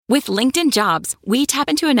With LinkedIn Jobs, we tap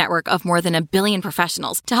into a network of more than 1 billion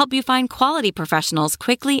professionals to help you find quality professionals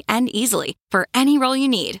quickly and easily for any role you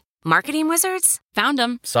need. Marketing wizards? Found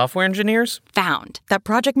them. Software engineers? Found. That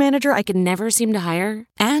project manager I could never seem to hire?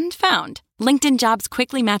 And found. LinkedIn Jobs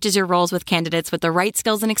quickly matches your roles with candidates with the right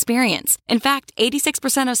skills and experience. In fact,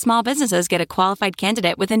 86% of small businesses get a qualified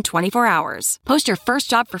candidate within 24 hours. Post your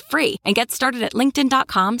first job for free and get started at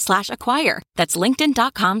linkedin.com/acquire. That's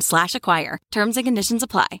linkedin.com/acquire. Terms and conditions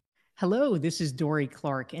apply. Hello, this is Dory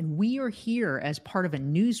Clark, and we are here as part of a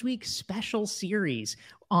Newsweek special series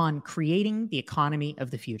on creating the economy of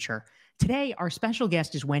the future. Today, our special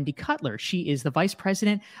guest is Wendy Cutler. She is the Vice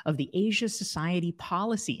President of the Asia Society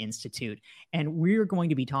Policy Institute, and we're going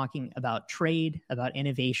to be talking about trade, about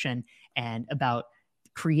innovation, and about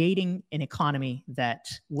creating an economy that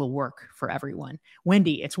will work for everyone.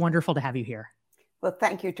 Wendy, it's wonderful to have you here. Well,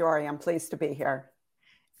 thank you, Dory. I'm pleased to be here.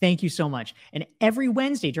 Thank you so much. And every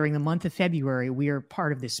Wednesday during the month of February, we are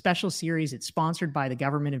part of this special series. It's sponsored by the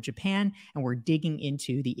government of Japan, and we're digging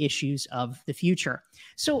into the issues of the future.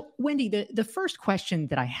 So, Wendy, the first question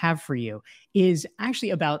that I have for you is actually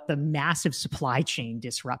about the massive supply chain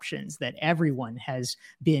disruptions that everyone has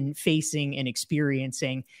been facing and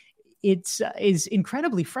experiencing. It is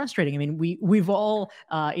incredibly frustrating. I mean, we've all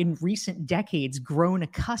in recent decades grown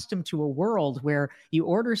accustomed to a world where you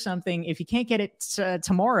order something. If you can't get it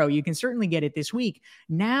tomorrow, you can certainly get it this week.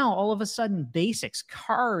 Now, all of a sudden, basics,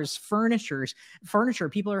 cars, furniture,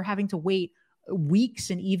 people are having to wait weeks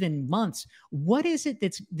and even months. What is it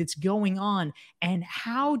that's going on, and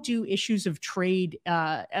how do issues of trade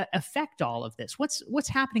affect all of this? What's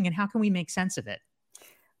happening, and how can we make sense of it?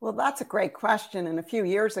 Well, that's a great question. And a few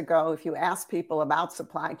years ago, if you asked people about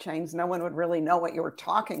supply chains, no one would really know what you were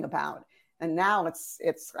talking about. And now it's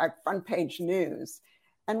front page news.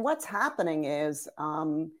 And what's happening is,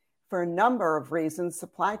 for a number of reasons,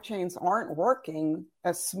 supply chains aren't working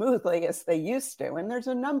as smoothly as they used to. And there's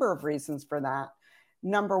a number of reasons for that.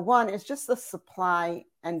 Number one is just the supply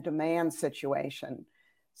and demand situation.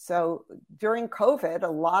 So during COVID, a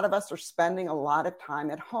lot of us are spending a lot of time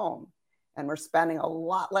at home. And we're spending a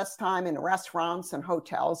lot less time in restaurants and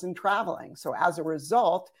hotels and traveling. So as a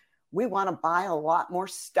result, we want to buy a lot more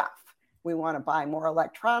stuff. We want to buy more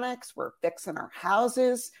electronics. We're fixing our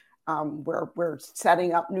houses. We're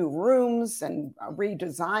setting up new rooms and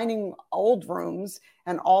redesigning old rooms.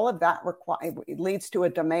 And all of that leads to a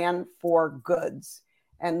demand for goods.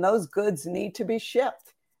 And those goods need to be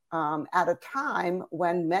shipped at a time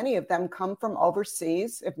when many of them come from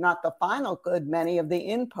overseas, if not the final good, many of the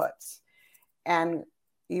inputs. And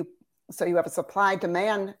so you have a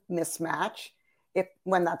supply-demand mismatch.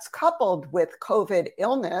 When that's coupled with COVID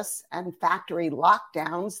illness and factory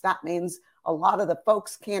lockdowns, that means a lot of the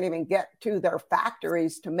folks can't even get to their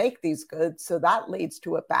factories to make these goods. So that leads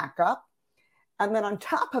to a backup. And then on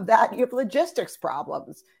top of that, you have logistics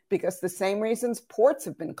problems because the same reasons ports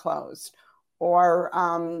have been closed or,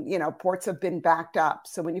 ports have been backed up.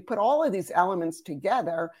 So when you put all of these elements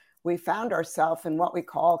together, we found ourselves in what we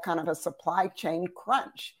call kind of a supply chain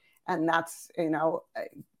crunch. And that's,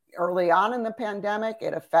 early on in the pandemic,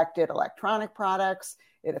 it affected electronic products,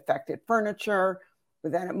 it affected furniture,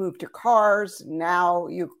 but then it moved to cars. Now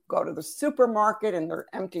you go to the supermarket and there are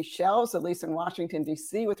empty shelves, at least in Washington,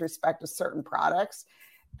 D.C., with respect to certain products.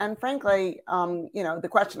 And frankly, the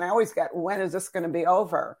question I always get, when is this going to be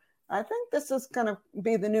over? I think this is going to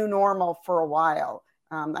be the new normal for a while.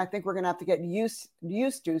 I think we're going to have to get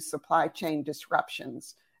used to supply chain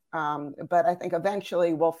disruptions. But I think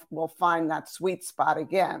eventually we'll find that sweet spot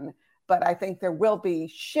again. But I think there will be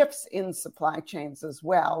shifts in supply chains as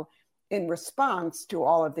well in response to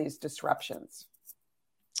all of these disruptions.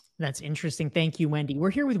 That's interesting. Thank you, Wendy.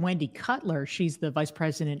 We're here with Wendy Cutler. She's the Vice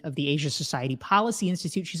President of the Asia Society Policy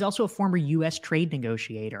Institute. She's also a former U.S. trade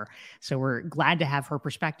negotiator. So we're glad to have her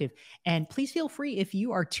perspective. And please feel free, if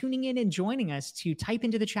you are tuning in and joining us, to type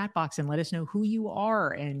into the chat box and let us know who you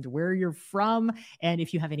are and where you're from. And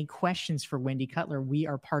if you have any questions for Wendy Cutler, we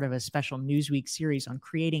are part of a special Newsweek series on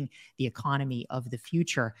creating the economy of the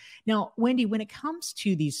future. Now, Wendy, when it comes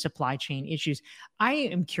to these supply chain issues, I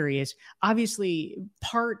am curious. Obviously,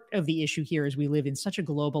 part of the issue here is we live in such a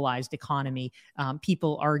globalized economy.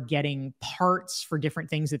 People are getting parts for different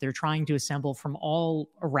things that they're trying to assemble from all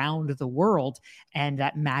around the world, and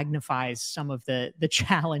that magnifies some of the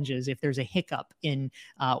challenges if there's a hiccup in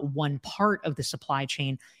one part of the supply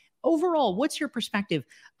chain. Overall, what's your perspective?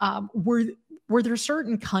 Were there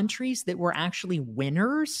certain countries that were actually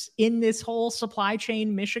winners in this whole supply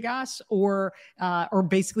chain mishigas, or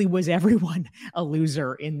basically was everyone a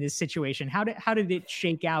loser in this situation? How did it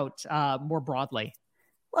shake out more broadly?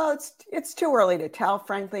 Well, it's too early to tell,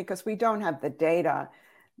 frankly, because we don't have the data.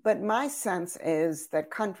 But my sense is that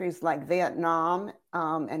countries like Vietnam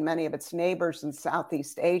and many of its neighbors in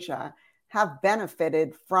Southeast Asia have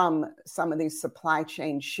benefited from some of these supply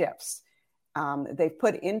chain shifts. They've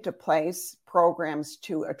put into place programs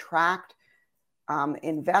to attract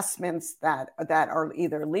investments that are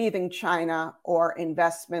either leaving China or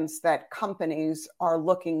investments that companies are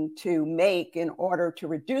looking to make in order to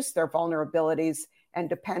reduce their vulnerabilities and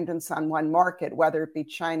dependence on one market, whether it be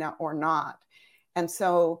China or not. And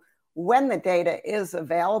so when the data is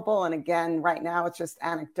available, and again, right now it's just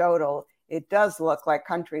anecdotal, it does look like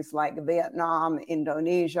countries like Vietnam,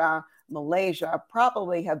 Indonesia, Malaysia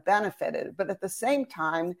probably have benefited. But at the same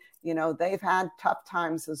time, they've had tough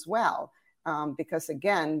times as well. Because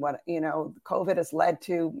again, COVID has led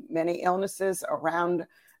to many illnesses around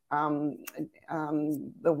the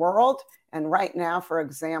world. And right now, for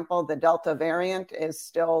example, the Delta variant is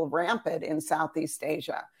still rampant in Southeast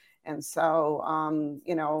Asia. And so,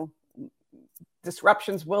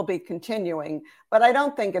 disruptions will be continuing, but I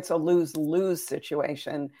don't think it's a lose-lose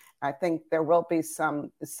situation. I think there will be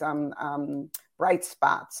some bright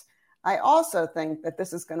spots. I also think that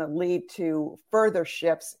this is going to lead to further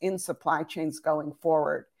shifts in supply chains going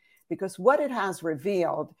forward, because what it has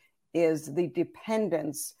revealed is the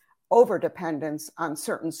overdependence on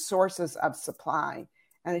certain sources of supply.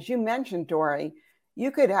 And as you mentioned, Dory, you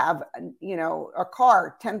could have, a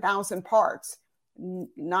car, 10,000 parts,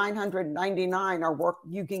 999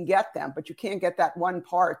 you can get them, but you can't get that one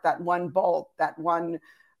part, that one bolt, that one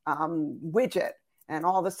widget. And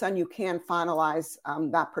all of a sudden you can't finalize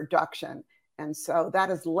that production. And so that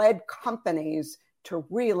has led companies to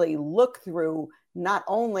really look through not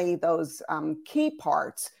only those key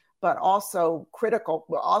parts, but also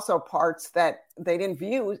parts that they didn't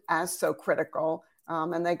view as so critical.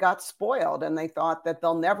 And they got spoiled and they thought that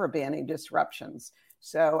there'll never be any disruptions.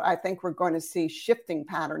 So I think we're going to see shifting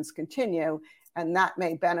patterns continue, and that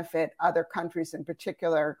may benefit other countries in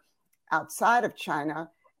particular outside of China.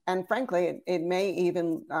 And frankly, it may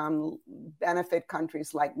even benefit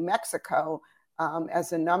countries like Mexico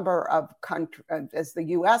as a number of countries, as the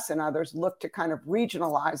US and others look to kind of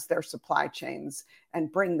regionalize their supply chains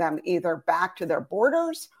and bring them either back to their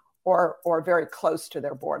borders or very close to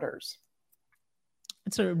their borders.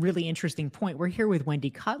 That's a really interesting point. We're here with Wendy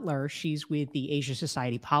Cutler. She's with the Asia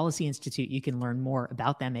Society Policy Institute. You can learn more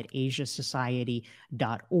about them at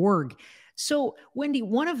asiasociety.org. So, Wendy,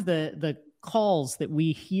 one of the calls that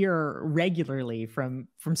we hear regularly from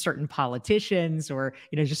certain politicians, or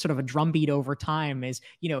just sort of a drumbeat over time, is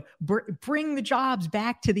bring the jobs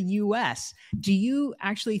back to the U.S. Do you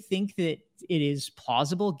actually think that it is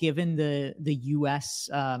plausible, given the U.S.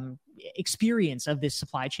 experience of this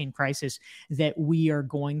supply chain crisis, that we are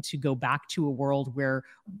going to go back to a world where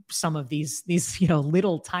some of these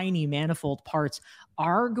little tiny manifold parts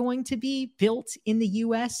are going to be built in the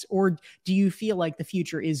US? Or do you feel like the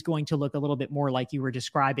future is going to look a little bit more like you were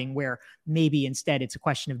describing, where maybe instead it's a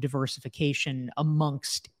question of diversification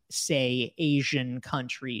amongst, say, Asian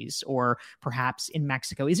countries, or perhaps in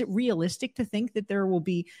Mexico? Is it realistic to think that there will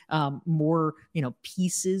be more,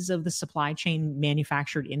 pieces of the supply chain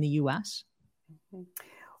manufactured in the U.S.?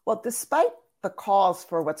 Well, despite the calls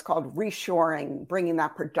for what's called reshoring, bringing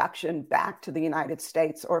that production back to the United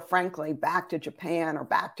States, or frankly, back to Japan or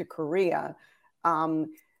back to Korea,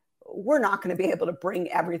 we're not going to be able to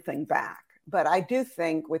bring everything back. But I do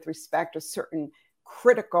think with respect to certain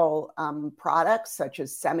critical products such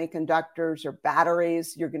as semiconductors or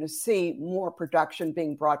batteries, you're going to see more production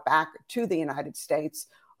being brought back to the United States,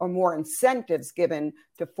 or more incentives given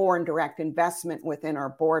to foreign direct investment within our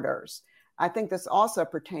borders. I think this also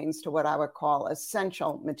pertains to what I would call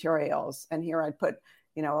essential materials. And here I'd put,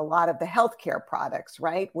 a lot of the healthcare products,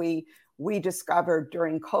 right? We discovered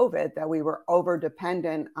during COVID that we were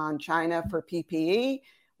over-dependent on China for PPE.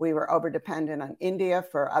 We were over-dependent on India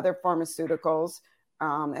for other pharmaceuticals.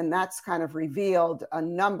 And that's kind of revealed a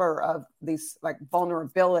number of these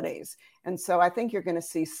vulnerabilities. And so I think you're going to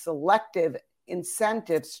see selective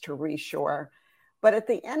incentives to reshore. But at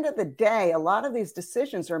the end of the day, a lot of these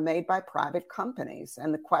decisions are made by private companies.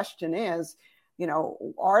 And the question is,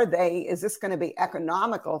 is this going to be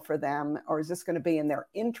economical for them, or is this going to be in their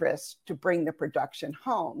interest to bring the production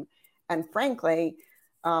home? And frankly,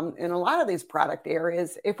 in a lot of these product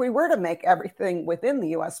areas, if we were to make everything within the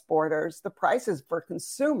US borders, the prices for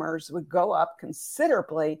consumers would go up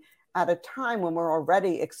considerably at a time when we're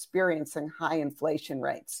already experiencing high inflation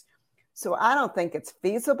rates. So I don't think it's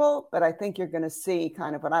feasible, but I think you're going to see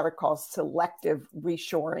kind of what I would call selective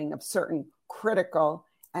reshoring of certain critical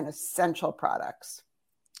and essential products.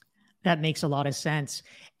 That makes a lot of sense.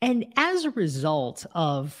 And as a result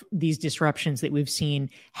of these disruptions that we've seen,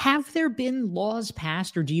 have there been laws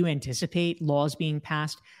passed, or do you anticipate laws being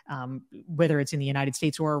passed, whether it's in the United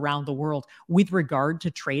States or around the world, with regard to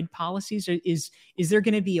trade policies? Is there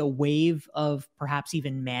going to be a wave of perhaps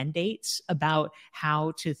even mandates about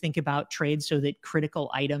how to think about trade so that critical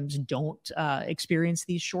items don't experience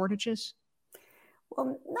these shortages?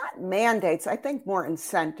 Well, not mandates, I think more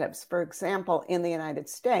incentives. For example, in the United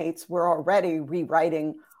States, we're already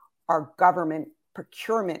rewriting our government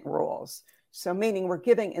procurement rules. So, meaning we're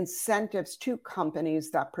giving incentives to companies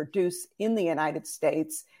that produce in the United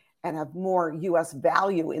States and have more US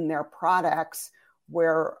value in their products.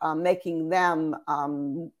 We're making them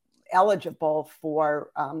eligible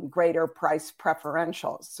for greater price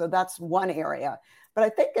preferentials. So, that's one area. But I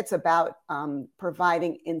think it's about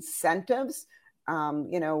providing incentives.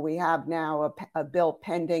 We have now a bill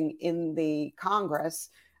pending in the Congress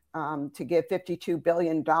to give $52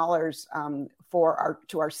 billion to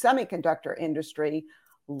our semiconductor industry,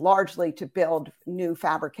 largely to build new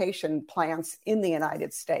fabrication plants in the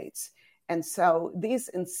United States. And so these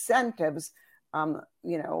incentives,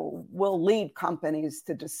 will lead companies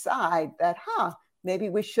to decide that, maybe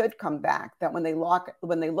we should come back. That when they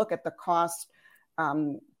look at the cost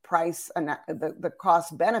price and the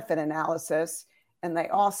cost benefit analysis, and they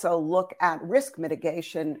also look at risk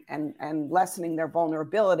mitigation and lessening their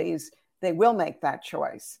vulnerabilities, they will make that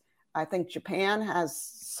choice. I think Japan has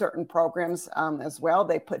certain programs as well.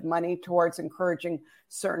 They put money towards encouraging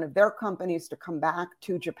certain of their companies to come back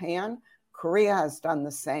to Japan. Korea has done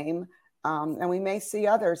the same. And we may see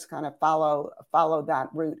others kind of follow that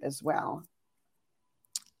route as well.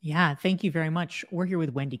 Yeah, thank you very much. We're here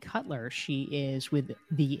with Wendy Cutler. She is with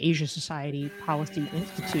the Asia Society Policy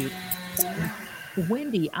Institute.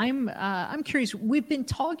 Wendy, I'm curious. We've been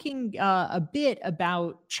talking a bit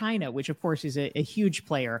about China, which of course is a huge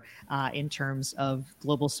player in terms of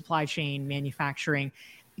global supply chain manufacturing.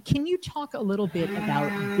 Can you talk a little bit about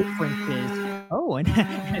differences? Oh, and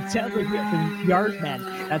it sounds like we have some yard men.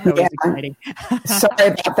 That's always exciting. Sorry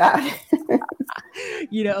about that.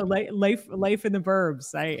 Life in the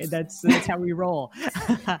burbs. That's how we roll.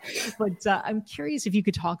 But I'm curious if you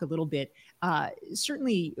could talk a little bit.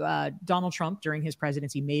 Certainly, Donald Trump during his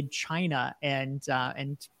presidency made China and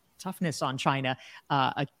toughness on China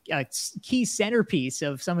a key centerpiece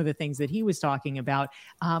of some of the things that he was talking about.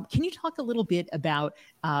 Can you talk a little bit about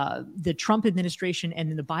the Trump administration and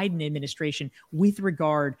then the Biden administration with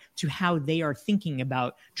regard to how they are thinking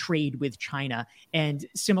about trade with China and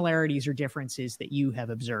similarities or differences that you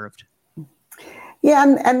have observed?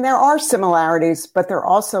 Yeah, and there are similarities, but there are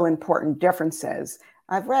also important differences.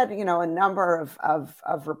 I've read, a number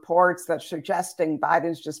of reports that suggesting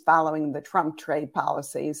Biden's just following the Trump trade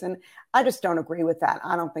policies. And I just don't agree with that.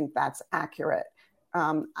 I don't think that's accurate.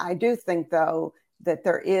 I do think, though, that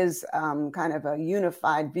there is kind of a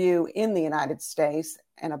unified view in the United States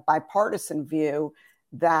and a bipartisan view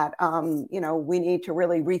that, we need to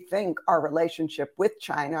really rethink our relationship with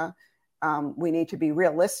China. We need to be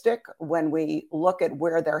realistic when we look at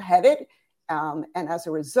where they're headed. And as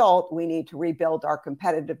a result, we need to rebuild our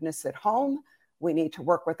competitiveness at home. We need to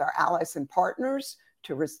work with our allies and partners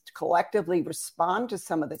to collectively respond to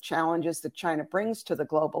some of the challenges that China brings to the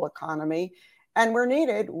global economy. And where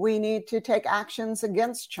needed, we need to take actions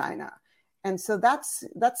against China. And so that's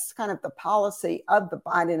kind of the policy of the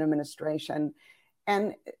Biden administration.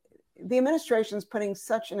 And the administration is putting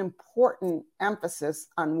such an important emphasis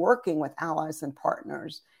on working with allies and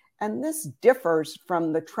partners. And this differs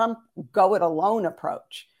from the Trump go it alone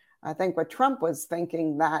approach. I think what Trump was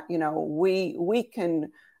thinking that, we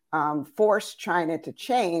can force China to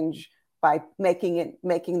change by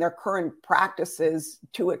making their current practices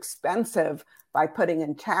too expensive by putting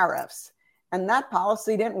in tariffs. And that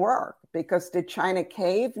policy didn't work because did China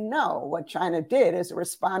cave? No. What China did is it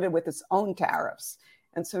responded with its own tariffs.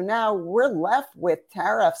 And so now we're left with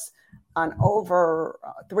tariffs on over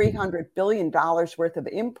 $300 billion worth of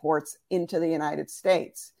imports into the United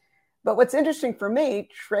States. But what's interesting for me,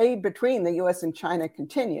 trade between the US and China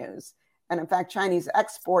continues. And in fact, Chinese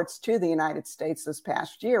exports to the United States this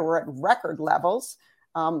past year were at record levels.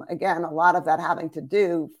 Again, a lot of that having to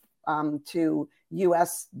do to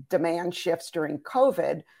US demand shifts during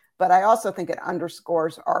COVID. But I also think it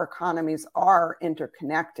underscores our economies are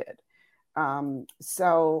interconnected.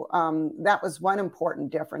 So that was one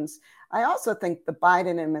important difference. I also think the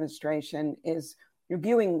Biden administration is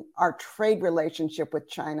viewing our trade relationship with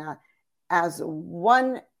China as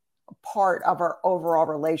one part of our overall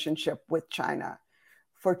relationship with China.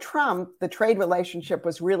 For Trump, the trade relationship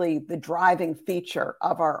was really the driving feature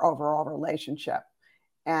of our overall relationship.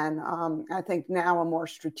 And I think now a more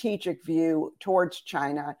strategic view towards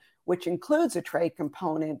China, which includes a trade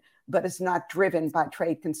component, but is not driven by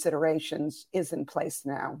trade considerations, is in place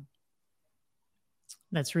now.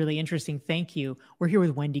 That's really interesting. Thank you. We're here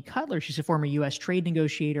with Wendy Cutler. She's a former U.S. trade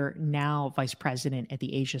negotiator, now vice president at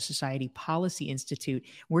the Asia Society Policy Institute.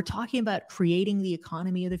 We're talking about creating the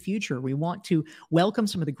economy of the future. We want to welcome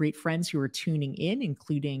some of the great friends who are tuning in,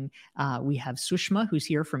 including we have Sushma, who's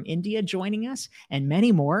here from India, joining us, and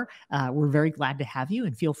many more. We're very glad to have you,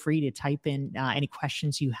 and feel free to type in any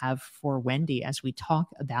questions you have for Wendy as we talk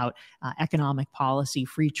about economic policy,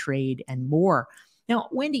 free trade, and more. Now,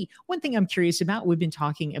 Wendy, one thing I'm curious about, we've been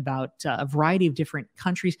talking about a variety of different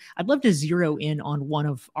countries. I'd love to zero in on one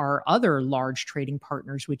of our other large trading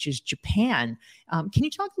partners, which is Japan. Can you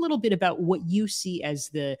talk a little bit about what you see as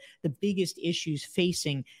the biggest issues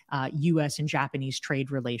facing U.S. and Japanese trade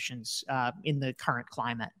relations in the current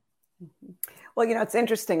climate? Well, it's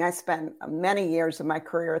interesting. I spent many years of my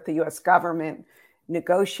career at the U.S. government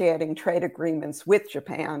negotiating trade agreements with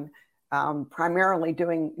Japan. Primarily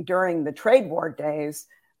during the trade war days,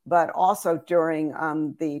 but also during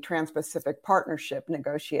the Trans-Pacific Partnership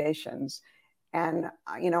negotiations. And,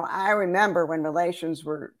 I remember when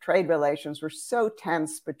trade relations were so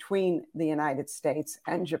tense between the United States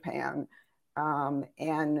and Japan.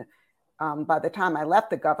 And by the time I left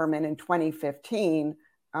the government in 2015,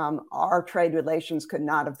 our trade relations could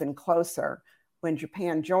not have been closer. When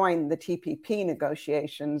Japan joined the TPP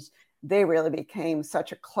negotiations, they really became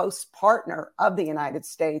such a close partner of the United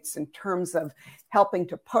States in terms of helping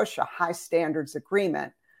to push a high standards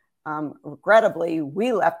agreement. Regrettably,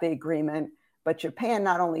 we left the agreement, but Japan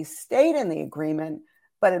not only stayed in the agreement,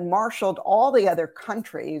 but it marshaled all the other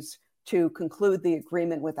countries to conclude the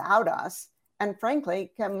agreement without us. And frankly,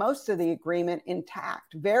 kept most of the agreement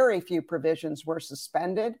intact. Very few provisions were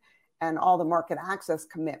suspended, and all the market access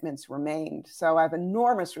commitments remained. So I have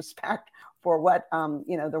enormous respect for what,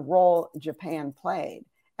 the role Japan played.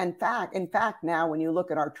 In fact, now when you look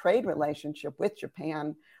at our trade relationship with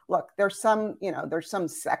Japan, look, there's some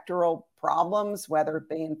sectoral problems, whether it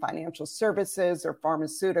be in financial services or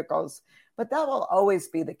pharmaceuticals, but that will always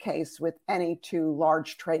be the case with any two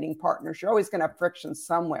large trading partners. You're always going to have friction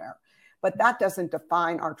somewhere, but that doesn't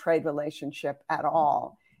define our trade relationship at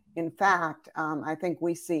all. In fact, I think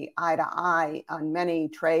we see eye to eye on many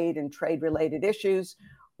trade and trade-related issues,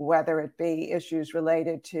 whether it be issues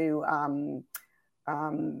related to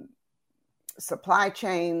supply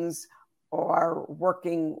chains or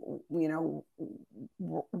working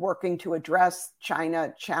to address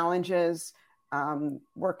China challenges,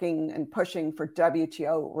 working and pushing for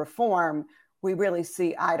WTO reform. We really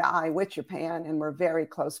see eye to eye with Japan, and we're very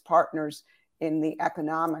close partners in the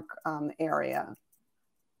economic area,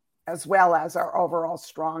 as well as our overall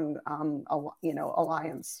strong,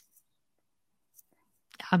 alliance.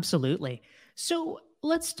 Absolutely. So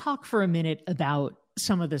let's talk for a minute about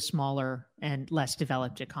some of the smaller and less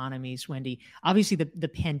developed economies, Wendy. Obviously, the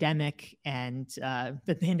pandemic and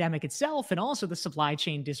the pandemic itself, and also the supply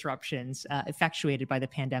chain disruptions effectuated by the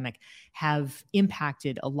pandemic, have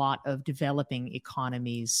impacted a lot of developing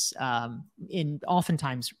economies in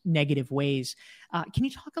oftentimes negative ways. Can you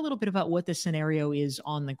talk a little bit about what the scenario is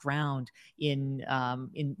on the ground in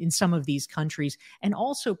some of these countries, and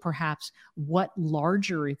also perhaps what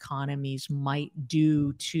larger economies might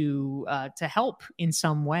do to help in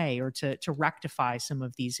some way, or to rectify some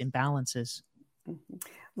of these imbalances?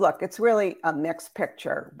 Look, it's really a mixed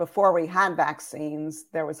picture. Before we had vaccines,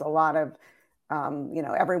 there was a lot of,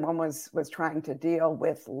 everyone was trying to deal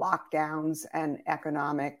with lockdowns and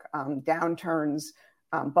economic downturns,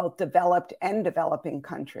 both developed and developing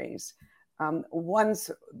countries. Once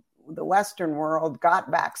the Western world got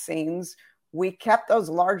vaccines, we kept those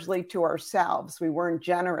largely to ourselves. We weren't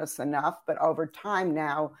generous enough, but over time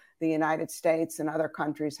now, the United States and other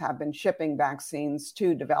countries have been shipping vaccines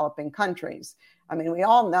to developing countries. I mean, we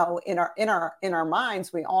all know in our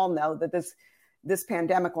minds, we all know that this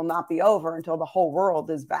pandemic will not be over until the whole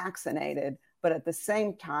world is vaccinated. But at the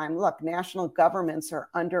same time, look, national governments are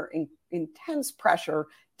under intense pressure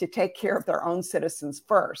to take care of their own citizens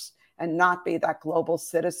first and not be that global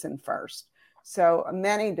citizen first. So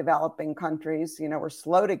many developing countries, were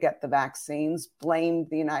slow to get the vaccines, blamed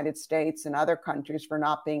the United States and other countries for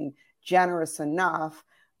not being generous enough.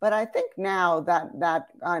 But I think now that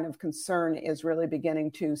kind of concern is really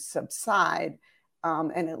beginning to subside,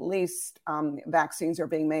 and at least vaccines are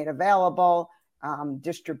being made available.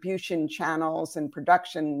 Distribution channels and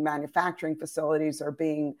production manufacturing facilities are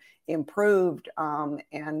being improved,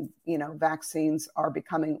 and vaccines are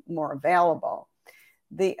becoming more available.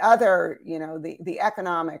 The other, the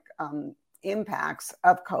economic impacts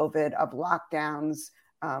of COVID, of lockdowns,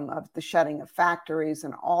 of the shutting of factories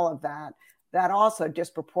and all of that, that also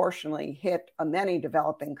disproportionately hit many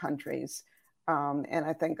developing countries. And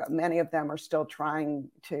I think many of them are still trying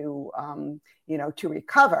to, to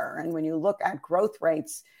recover. And when you look at growth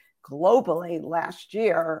rates globally last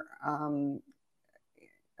year,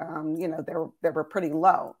 they were pretty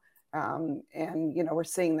low. And, we're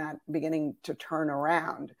seeing that beginning to turn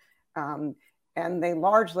around. And they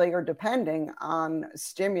largely are depending on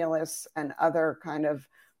stimulus and other kind of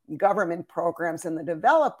government programs in the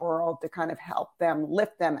developed world to kind of help them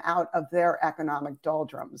lift them out of their economic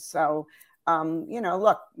doldrums. So,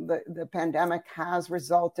 look, the pandemic has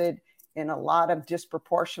resulted in a lot of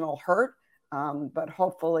disproportional hurt, but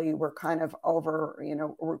hopefully we're kind of over,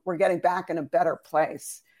 we're getting back in a better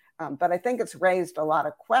place. But I think it's raised a lot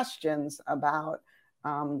of questions about,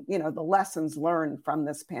 the lessons learned from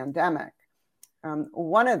this pandemic.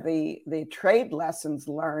 One of the trade lessons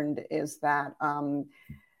learned is that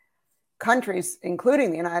countries,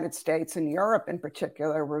 including the United States and Europe in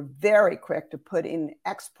particular, were very quick to put in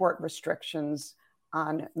export restrictions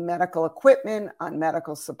on medical equipment, on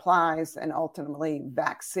medical supplies, and ultimately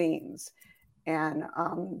vaccines. And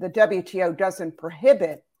the WTO doesn't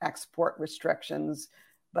prohibit export restrictions,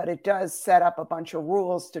 but it does set up a bunch of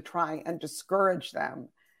rules to try and discourage them.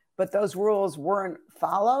 But those rules weren't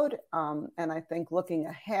followed. And I think looking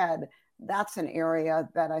ahead, that's an area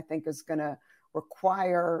that I think is going to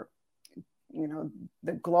require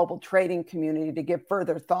the global trading community to give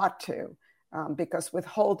further thought to, because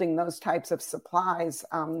withholding those types of supplies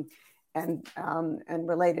and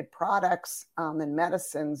related products and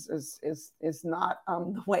medicines is not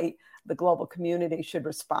the way the global community should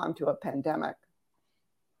respond to a pandemic.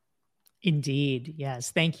 Indeed.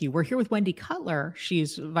 Yes. Thank you. We're here with Wendy Cutler.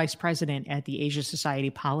 She's vice president at the Asia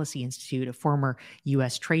Society Policy Institute, a former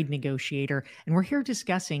U.S. trade negotiator. And we're here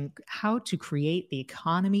discussing how to create the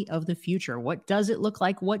economy of the future. What does it look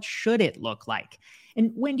like? What should it look like?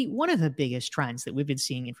 And Wendy, one of the biggest trends that we've been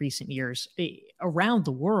seeing in recent years around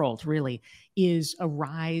the world really is a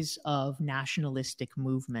rise of nationalistic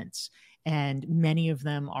movements. And many of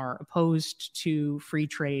them are opposed to free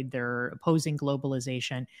trade. They're opposing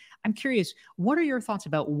globalization. I'm curious, what are your thoughts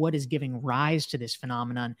about what is giving rise to this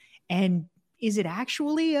phenomenon? And is it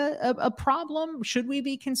actually a problem? Should we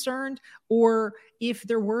be concerned? Or if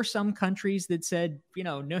there were some countries that said,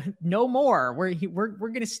 no more, we're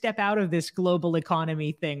going to step out of this global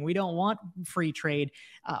economy thing. We don't want free trade.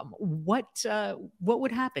 What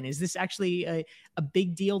would happen? Is this actually a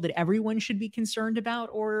big deal that everyone should be concerned about,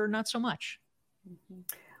 or not so much?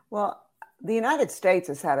 Well, the United States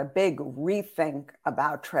has had a big rethink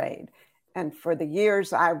about trade. And for the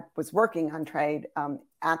years I was working on trade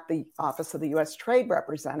at the Office of the U.S. Trade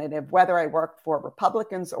Representative, whether I worked for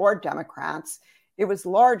Republicans or Democrats, it was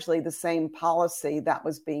largely the same policy that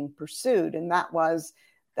was being pursued. And that was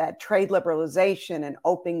that trade liberalization and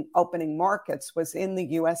opening markets was in the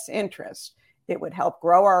U.S. interest. It would help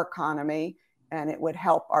grow our economy, and it would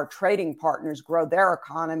help our trading partners grow their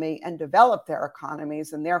economy and develop their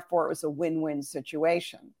economies. And therefore, it was a win-win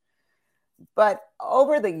situation. But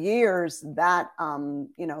over the years, that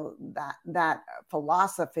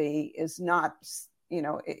philosophy is not,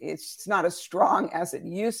 it's not as strong as it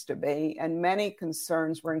used to be. And many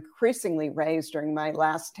concerns were increasingly raised during my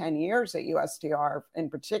last 10 years at USTR in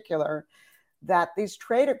particular, that these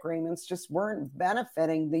trade agreements just weren't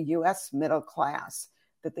benefiting the U.S. middle class,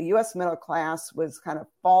 that the U.S. middle class was kind of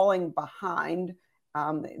falling behind.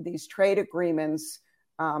 These trade agreements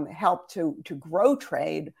helped to grow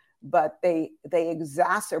trade, but they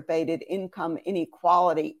exacerbated income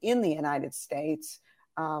inequality in the United States.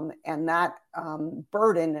 And that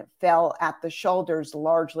burden fell at the shoulders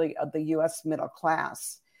largely of the U.S. middle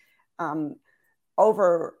class.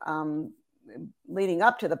 Leading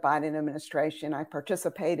up to the Biden administration, I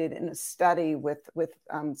participated in a study with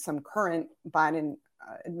some current Biden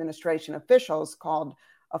administration officials called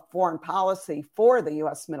a foreign policy for the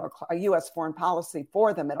U.S. U.S. foreign policy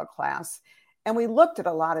for the middle class. And we looked at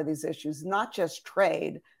a lot of these issues, not just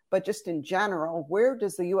trade, but just in general. Where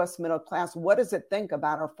does the U.S. middle class, what does it think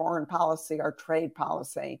about our foreign policy, our trade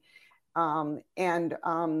policy? I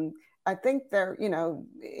think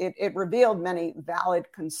it revealed many valid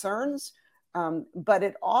concerns, but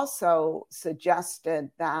it also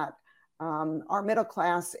suggested that our middle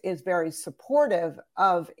class is very supportive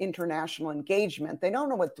of international engagement. They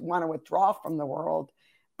don't want to withdraw from the world,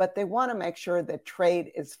 but they want to make sure that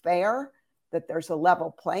trade is fair, that there's a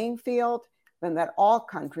level playing field, and that all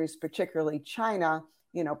countries, particularly China,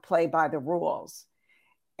 play by the rules.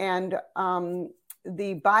 And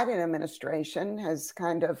the Biden administration has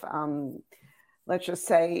kind of, let's just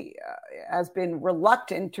say, has been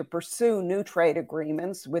reluctant to pursue new trade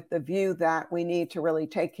agreements with the view that we need to really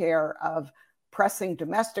take care of pressing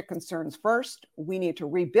domestic concerns first. We need to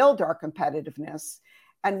rebuild our competitiveness.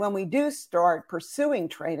 And when we do start pursuing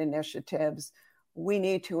trade initiatives, we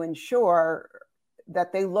need to ensure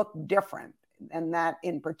that they look different and that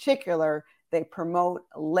in particular, they promote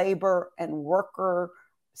labor and worker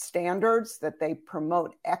standards, that they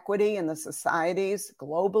promote equity in the societies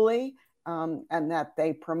globally, and that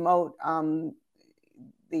they promote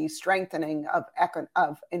the strengthening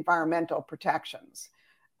of environmental protections.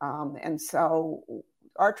 And so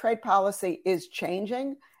our trade policy is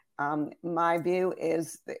changing. My view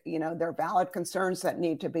is that, there are valid concerns that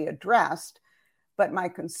need to be addressed. But my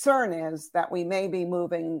concern is that we may be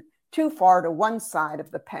moving too far to one side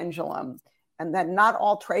of the pendulum, and that not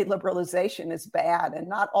all trade liberalization is bad and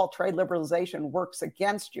not all trade liberalization works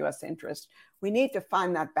against U.S. interests. We need to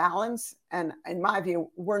find that balance. And in my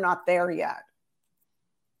view, we're not there yet.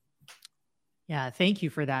 Yeah, thank you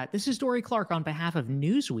for that. This is Dorie Clark on behalf of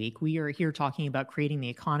Newsweek. We are here talking about creating the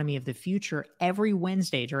economy of the future every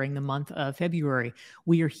Wednesday during the month of February.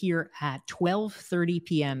 We are here at 12:30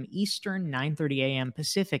 p.m. Eastern, 9:30 a.m.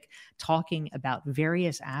 Pacific, talking about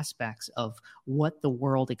various aspects of what the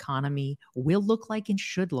world economy will look like and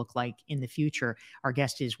should look like in the future. Our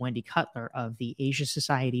guest is Wendy Cutler of the Asia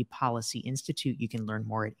Society Policy Institute. You can learn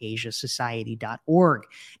more at asiasociety.org.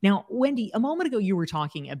 Now, Wendy, a moment ago you were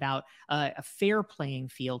talking about a fair playing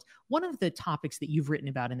field. One of the topics that you've written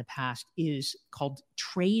about in the past is called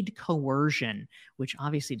trade coercion, which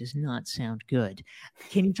obviously does not sound good.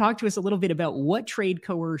 Can you talk to us a little bit about what trade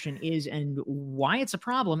coercion is and why it's a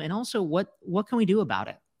problem, and also what can we do about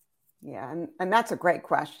it? Yeah, and that's a great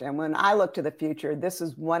question. When I look to the future, this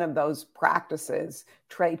is one of those practices,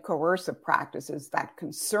 trade coercive practices, that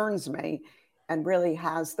concerns me and really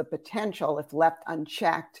has the potential, if left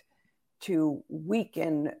unchecked, to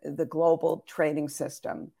weaken the global trading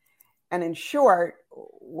system. And in short,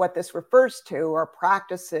 what this refers to are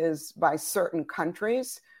practices by certain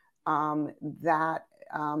countries that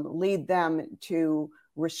lead them to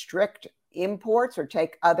restrict imports or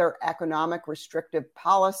take other economic restrictive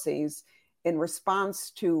policies in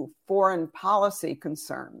response to foreign policy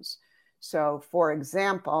concerns. So, for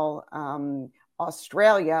example,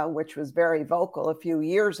 Australia, which was very vocal a few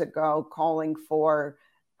years ago, calling for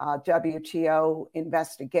WTO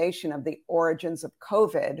investigation of the origins of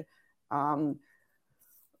COVID.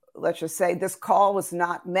 Let's just say this call was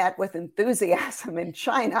not met with enthusiasm in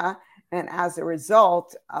China. And as a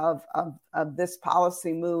result of this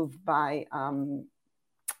policy move by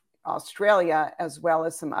Australia, as well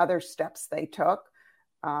as some other steps they took,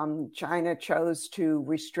 China chose to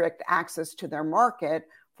restrict access to their market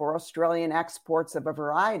for Australian exports of a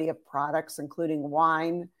variety of products, including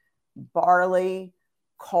wine, barley,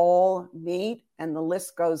 coal, meat, and the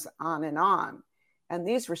list goes on. And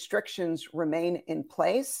these restrictions remain in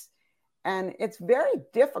place. And it's very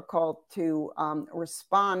difficult to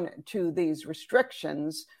respond to these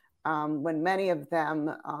restrictions when many of them,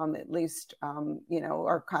 at least,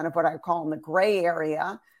 are kind of what I call in the gray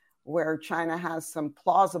area, where China has some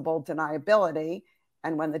plausible deniability,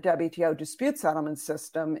 and when the WTO dispute settlement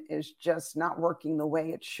system is just not working the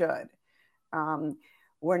way it should.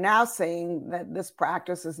 We're now seeing that this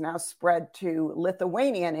practice is now spread to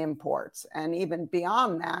Lithuanian imports, and even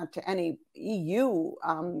beyond that, to any EU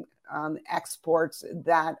exports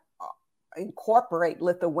that incorporate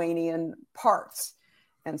Lithuanian parts.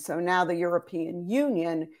 And so now the European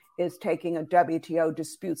Union is taking a WTO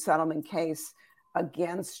dispute settlement case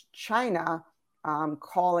against China,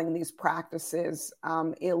 calling these practices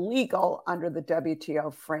illegal under the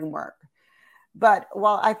WTO framework. But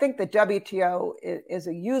while I think the WTO is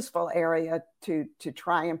a useful area to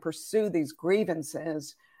try and pursue these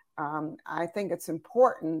grievances, I think it's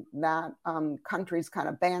important that countries kind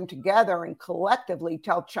of band together and collectively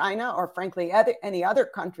tell China, or frankly, any other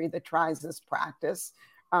country that tries this practice,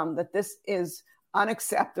 that this is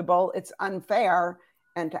unacceptable, it's unfair,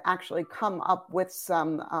 and to actually come up with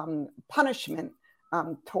some punishment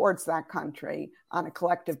towards that country on a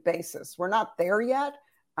collective basis. We're not there yet.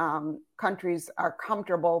 Countries are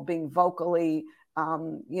comfortable being vocally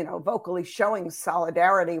showing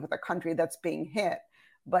solidarity with a country that's being hit.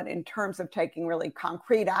 But in terms of taking really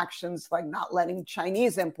concrete actions, like not letting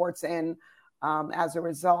Chinese imports in as a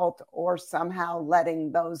result, or somehow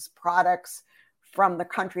letting those products from the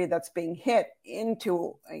country that's being hit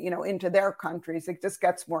into their countries, it just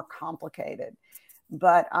gets more complicated.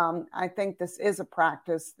 But I think this is a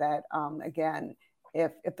practice that, again,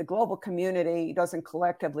 if the global community doesn't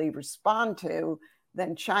collectively respond to,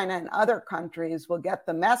 then China and other countries will get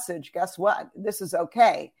the message, guess what, this is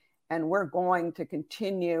okay. And we're going to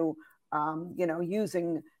continue,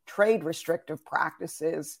 using trade restrictive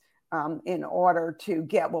practices in order to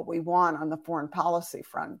get what we want on the foreign policy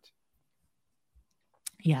front.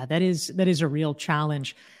 Yeah, that is a real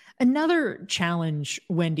challenge. Another challenge,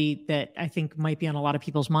 Wendy, that I think might be on a lot of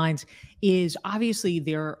people's minds is obviously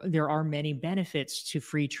there are many benefits to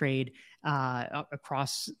free trade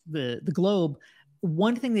across the globe.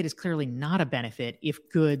 One thing that is clearly not a benefit if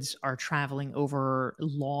goods are traveling over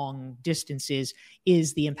long distances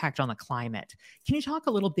is the impact on the climate. Can you talk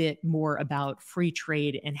a little bit more about free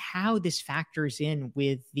trade and how this factors in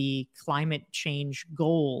with the climate change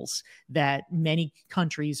goals that many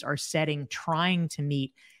countries are setting, trying to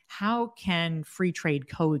meet? How can free trade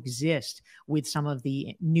coexist with some of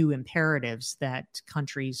the new imperatives that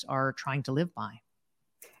countries are trying to live by?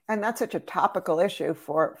 And that's such a topical issue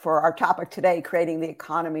for our topic today, creating the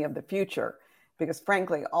economy of the future, because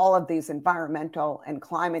frankly, all of these environmental and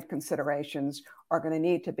climate considerations are going to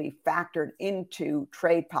need to be factored into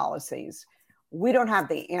trade policies. We don't have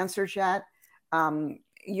the answers yet.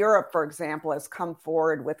 Europe, for example, has come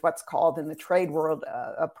forward with what's called in the trade world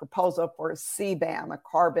a proposal for a CBAM, a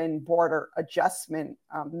carbon border adjustment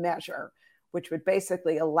measure, which would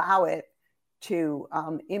basically allow it to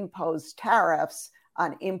impose tariffs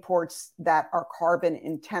on imports that are carbon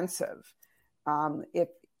intensive. If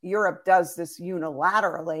Europe does this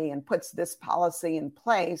unilaterally and puts this policy in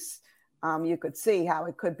place, you could see how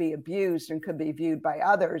it could be abused and could be viewed by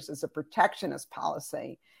others as a protectionist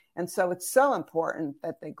policy. And so it's so important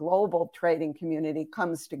that the global trading community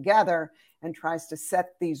comes together and tries to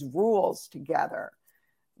set these rules together.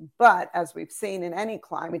 But as we've seen in any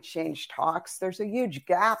climate change talks, there's a huge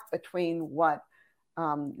gap between what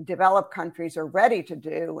developed countries are ready to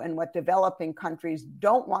do and what developing countries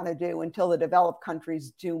don't want to do until the developed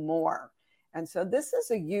countries do more. And so this is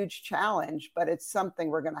a huge challenge, but it's something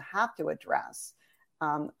we're going to have to address.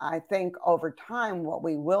 I think over time, what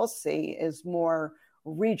we will see is more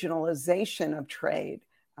regionalization of trade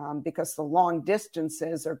because the long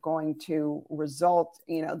distances are going to result,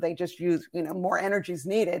 they just use, more energy is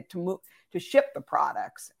needed to ship the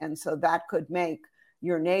products. And so that could make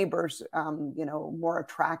your neighbors, more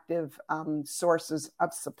attractive sources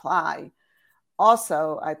of supply.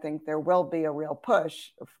 Also, I think there will be a real push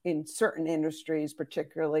in certain industries,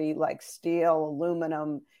 particularly like steel,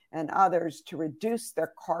 aluminum, and others, to reduce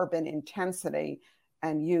their carbon intensity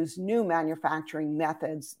and use new manufacturing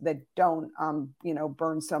methods that don't,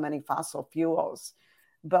 burn so many fossil fuels.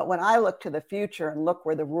 But when I look to the future and look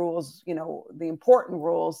where the rules, the important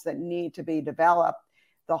rules that need to be developed,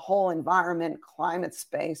 the whole environment climate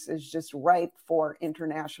space is just ripe for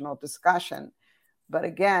international discussion. But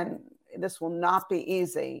again, this will not be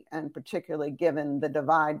easy, and particularly given the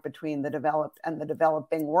divide between the developed and the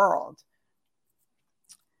developing world.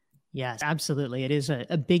 Yes, absolutely. It is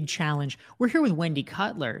a big challenge. We're here with Wendy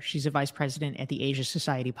Cutler. She's a vice president at the Asia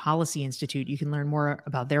Society Policy Institute. You can learn more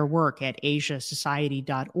about their work at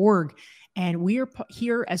asiasociety.org. And we are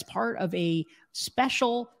here as part of a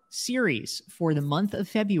special series for the month of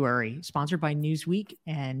February, sponsored by Newsweek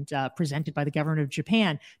and presented by the government of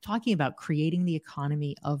Japan, talking about creating the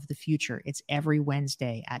economy of the future. It's every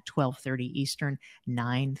Wednesday at 12:30 Eastern,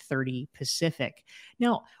 9:30 Pacific.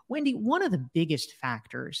 Now, Wendy, one of the biggest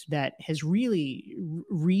factors that has really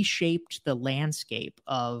reshaped the landscape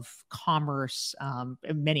of commerce,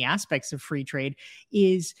 many aspects of free trade,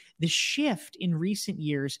 is the shift in recent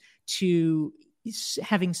years to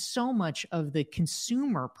having so much of the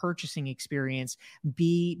consumer purchasing experience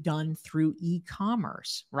be done through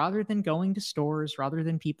e-commerce rather than going to stores, rather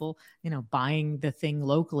than people, buying the thing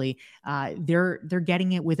locally. They're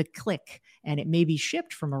getting it with a click, and it may be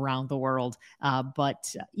shipped from around the world.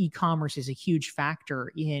 But e-commerce is a huge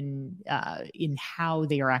factor in how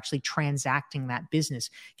they are actually transacting that business.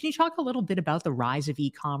 Can you talk a little bit about the rise of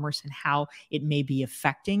e-commerce and how it may be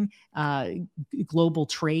affecting global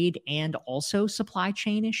trade and also supply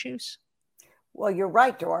chain issues? Well, you're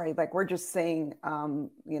right, Dory. Like, we're just seeing,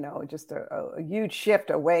 just a huge shift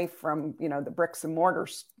away from, the bricks and mortar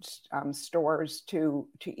stores to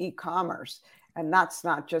e-commerce. And that's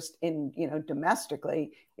not just in,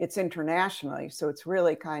 domestically, it's internationally. So it's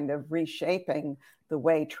really kind of reshaping the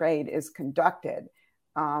way trade is conducted.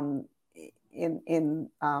 In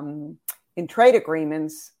trade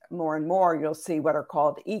agreements, more and more, you'll see what are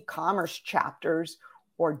called e-commerce chapters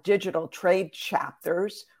or digital trade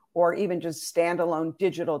chapters, or even just standalone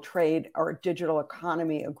digital trade or digital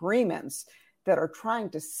economy agreements that are trying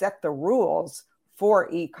to set the rules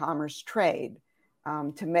for e-commerce trade.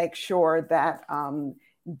 to make sure that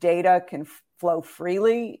data can flow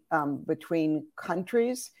freely between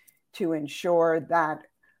countries, to ensure that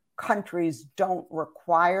countries don't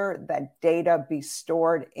require that data be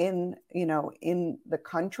stored in the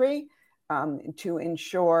country, to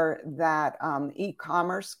ensure that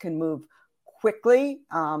e-commerce can move quickly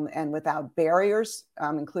and without barriers,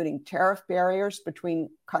 including tariff barriers between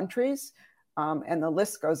countries, and the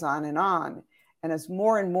list goes on and on. And as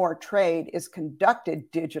more and more trade is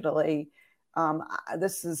conducted digitally,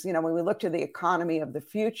 this is, when we look to the economy of the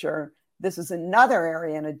future, this is another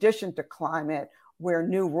area, in addition to climate, where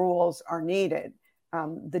new rules are needed.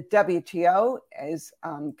 The WTO is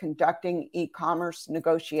conducting e-commerce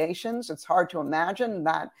negotiations. It's hard to imagine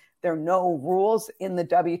that there are no rules in the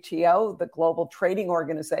WTO, the Global Trading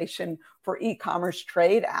Organization, for e-commerce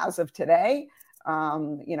trade as of today.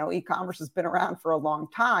 E-commerce has been around for a long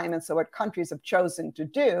time. And so what countries have chosen to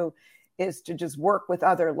do is to just work with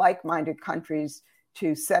other like-minded countries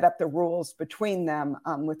to set up the rules between them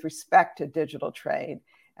with respect to digital trade.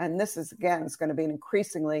 And this is going to be an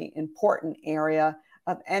increasingly important area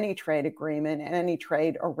of any trade agreement and any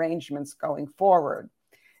trade arrangements going forward.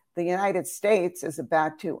 The United States is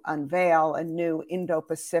about to unveil a new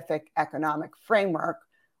Indo-Pacific economic framework,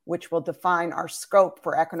 which will define our scope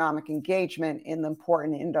for economic engagement in the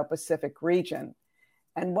important Indo-Pacific region.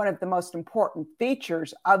 And one of the most important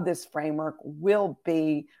features of this framework will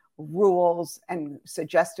be rules and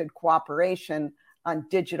suggested cooperation on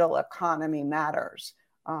digital economy matters.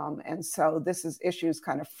 And so this is issues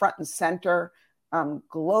kind of front and center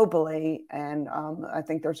globally. And I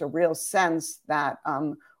think there's a real sense that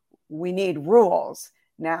we need rules.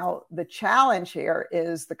 Now, the challenge here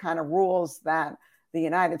is the kind of rules that the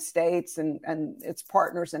United States and its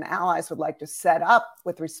partners and allies would like to set up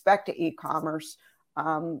with respect to e-commerce,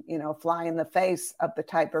 fly in the face of the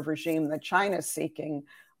type of regime that China is seeking,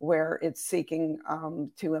 where it's seeking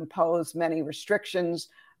to impose many restrictions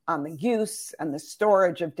on the use and the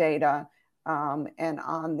storage of data, and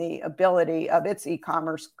on the ability of its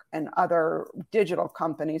e-commerce and other digital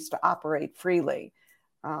companies to operate freely.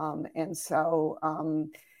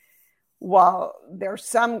 While there are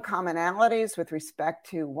some commonalities with respect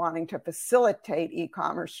to wanting to facilitate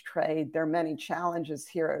e-commerce trade, there are many challenges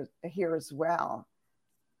here as well.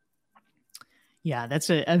 Yeah, that's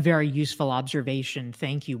a very useful observation.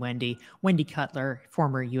 Thank you, Wendy. Wendy Cutler,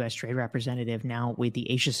 former U.S. Trade Representative, now with the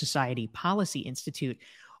Asia Society Policy Institute.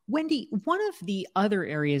 Wendy, one of the other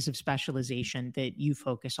areas of specialization that you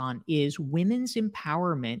focus on is women's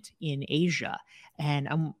empowerment in Asia. And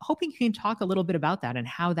I'm hoping you can talk a little bit about that and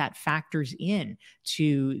how that factors in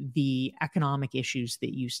to the economic issues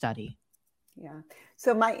that you study. Yeah.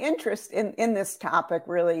 So my interest in this topic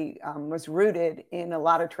really was rooted in a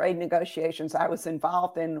lot of trade negotiations I was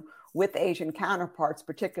involved in with Asian counterparts,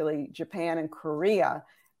 particularly Japan and Korea,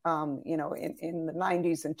 in the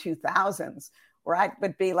 90s and 2000s, where I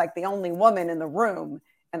would be like the only woman in the room.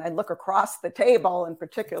 And I'd look across the table, and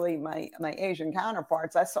particularly my Asian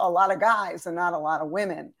counterparts, I saw a lot of guys and not a lot of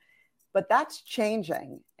women. But that's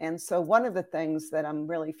changing. And so one of the things that I'm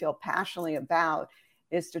really feel passionately about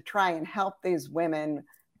is to try and help these women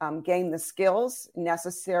gain the skills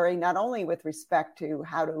necessary, not only with respect to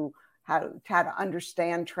how to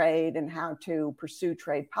understand trade and how to pursue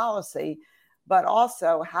trade policy, but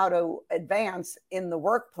also how to advance in the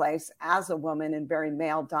workplace as a woman in very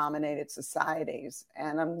male-dominated societies.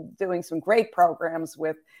 And I'm doing some great programs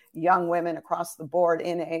with young women across the board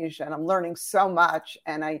in Asia, and I'm learning so much.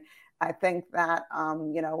 And I think that,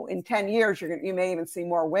 in 10 years, you may even see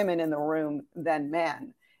more women in the room than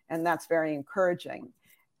men. And that's very encouraging.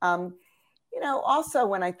 Also,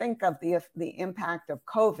 when I think of the impact of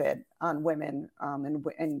COVID on women and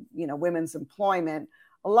women's employment,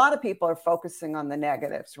 a lot of people are focusing on the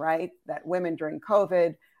negatives, right? That women during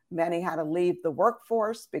COVID, many had to leave the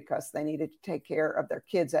workforce because they needed to take care of their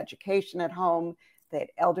kids' education at home. They had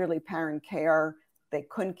elderly parent care. They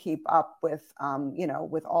couldn't keep up with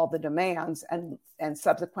all the demands and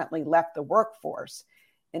subsequently left the workforce.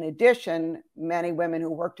 In addition, many women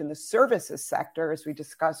who worked in the services sector, as we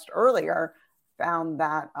discussed earlier, found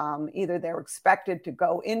that either they were expected to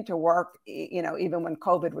go into work, even when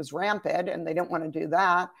COVID was rampant, and they didn't want to do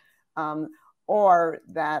that, or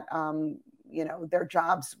that, their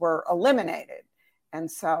jobs were eliminated. And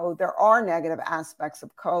so there are negative aspects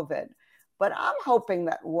of COVID. But I'm hoping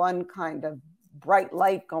that one kind of bright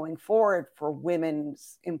light going forward for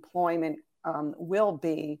women's employment will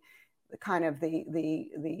be kind of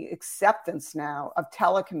the acceptance now of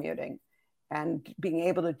telecommuting and being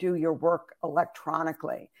able to do your work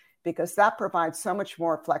electronically, because that provides so much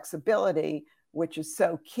more flexibility which is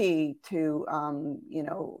so key to,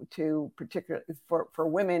 to particularly for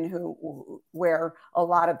women where a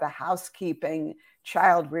lot of the housekeeping,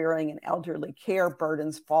 child rearing, and elderly care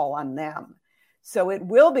burdens fall on them. So it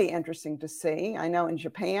will be interesting to see. I know in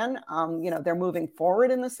Japan, they're moving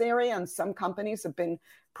forward in this area, and some companies have been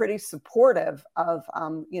pretty supportive of,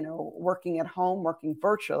 working at home, working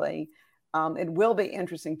virtually. It will be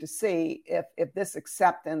interesting to see if this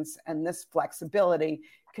acceptance and this flexibility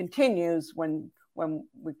continues when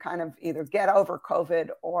we kind of either get over COVID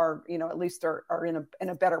or, at least are in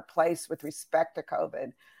a better place with respect to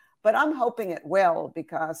COVID. But I'm hoping it will,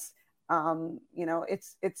 because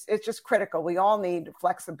it's just critical. We all need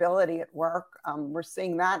flexibility at work. We're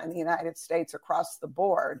seeing that in the United States across the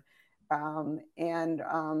board. Again,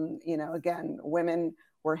 women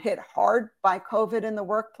were hit hard by COVID in the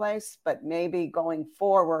workplace, but maybe going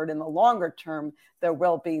forward in the longer term, there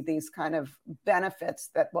will be these kind of benefits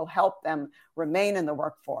that will help them remain in the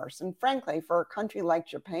workforce. And frankly, for a country like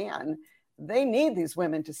Japan, they need these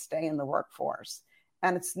women to stay in the workforce.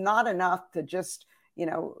 And it's not enough to just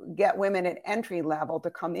get women at entry level to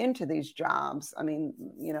come into these jobs. I mean,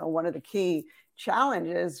 one of the key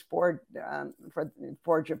challenges for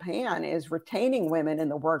Japan is retaining women in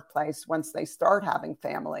the workplace once they start having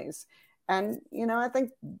families. And, I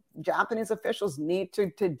think Japanese officials need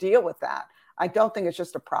to deal with that. I don't think it's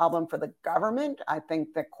just a problem for the government. I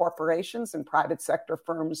think that corporations and private sector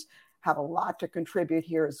firms have a lot to contribute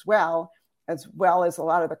here as well as a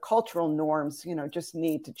lot of the cultural norms, just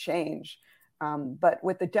need to change. But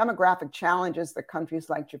with the demographic challenges that countries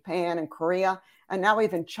like Japan and Korea, and now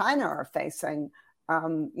even China are facing,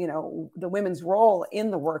 the women's role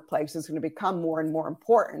in the workplace is going to become more and more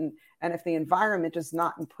important. And if the environment is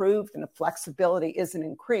not improved and the flexibility isn't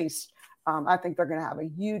increased, I think they're going to have a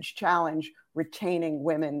huge challenge retaining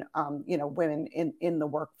women, women in the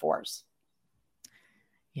workforce.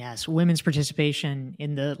 Yes, women's participation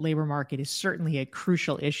in the labor market is certainly a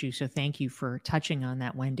crucial issue. So thank you for touching on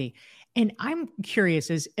that, Wendy. And I'm curious,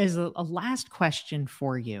 as a last question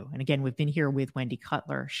for you, and again, we've been here with Wendy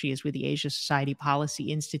Cutler. She is with the Asia Society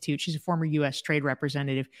Policy Institute. She's a former U.S. trade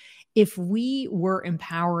representative. If we were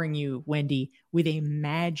empowering you, Wendy, with a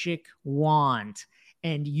magic wand,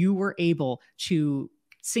 and you were able to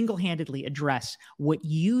single-handedly address what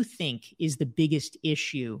you think is the biggest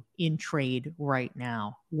issue in trade right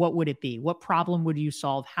now, what would it be? What problem would you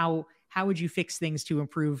solve? How would you fix things to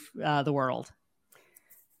improve the world?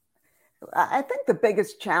 I think the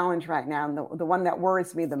biggest challenge right now, and the one that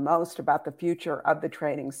worries me the most about the future of the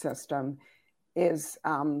trading system, is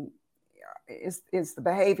the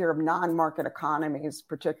behavior of non-market economies,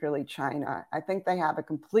 particularly China. I think they have a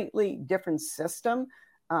completely different system.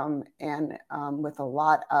 And with a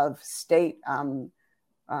lot of state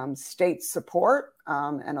support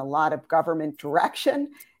and a lot of government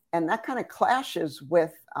direction, and that kind of clashes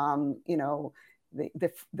with the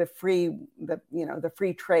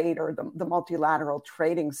free trade or the multilateral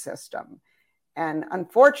trading system. And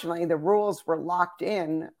unfortunately, the rules were locked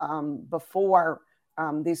in before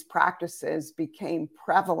these practices became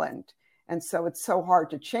prevalent. And so it's so hard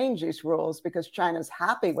to change these rules because China's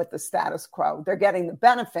happy with the status quo. They're getting the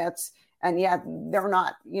benefits, and yet they're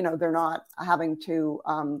not having to,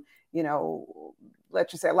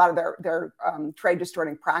 let's just say a lot of their trade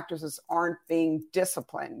distorting practices aren't being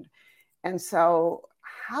disciplined. And so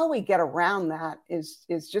how we get around that is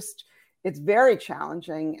just, it's very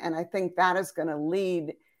challenging. And I think that is going to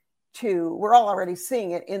lead to, we're all already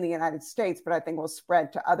seeing it in the United States, but I think will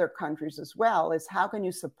spread to other countries as well, is how can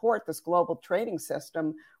you support this global trading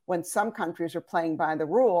system when some countries are playing by the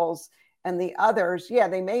rules and the others,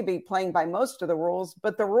 they may be playing by most of the rules,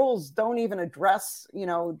 but the rules don't even address,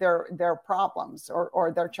 their problems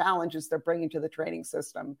or their challenges they're bringing to the trading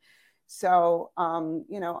system. So,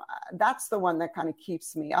 that's the one that kind of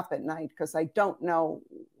keeps me up at night, because I don't know,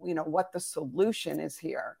 what the solution is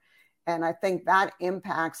here. And I think that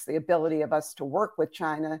impacts the ability of us to work with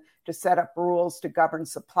China to set up rules to govern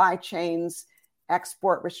supply chains,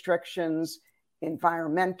 export restrictions,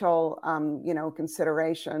 environmental,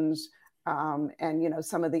 considerations, and,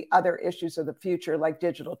 some of the other issues of the future, like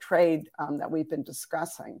digital trade that we've been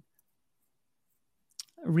discussing.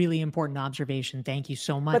 Really important observation. Thank you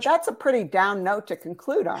so much. But that's a pretty down note to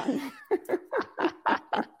conclude on.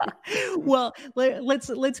 Well,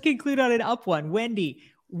 let's conclude on an up one. Wendy,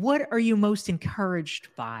 what are you most encouraged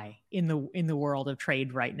by in the world of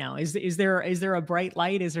trade right now? Is there a bright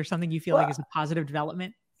light? Is there something you feel like is a positive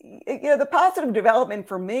development? The positive development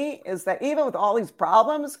for me is that even with all these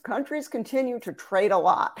problems, countries continue to trade a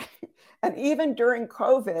lot. And even during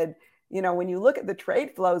COVID, when you look at the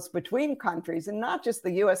trade flows between countries, and not just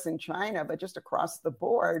the US and China, but just across the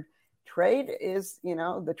board, trade is,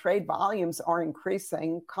 the trade volumes are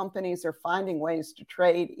increasing. Companies are finding ways to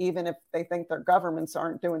trade, even if they think their governments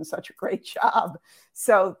aren't doing such a great job.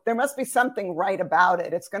 So there must be something right about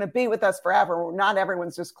it. It's going to be with us forever. Not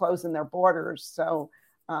everyone's just closing their borders. So,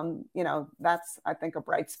 that's, I think, a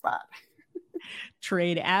bright spot.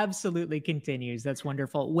 Trade absolutely continues. That's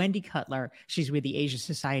wonderful. Wendy Cutler, she's with the Asia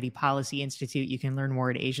Society Policy Institute. You can learn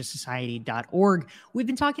more at asiasociety.org. We've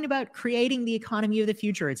been talking about creating the economy of the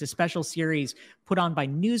future. It's a special series put on by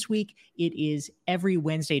Newsweek. It is every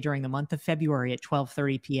Wednesday during the month of February at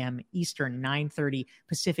 12:30 p.m. Eastern, 9:30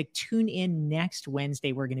 Pacific. Tune in next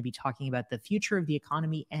Wednesday. We're going to be talking about the future of the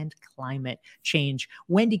economy and climate change.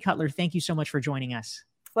 Wendy Cutler, thank you so much for joining us.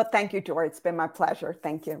 Well, thank you, Dora. It's been my pleasure.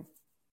 Thank you.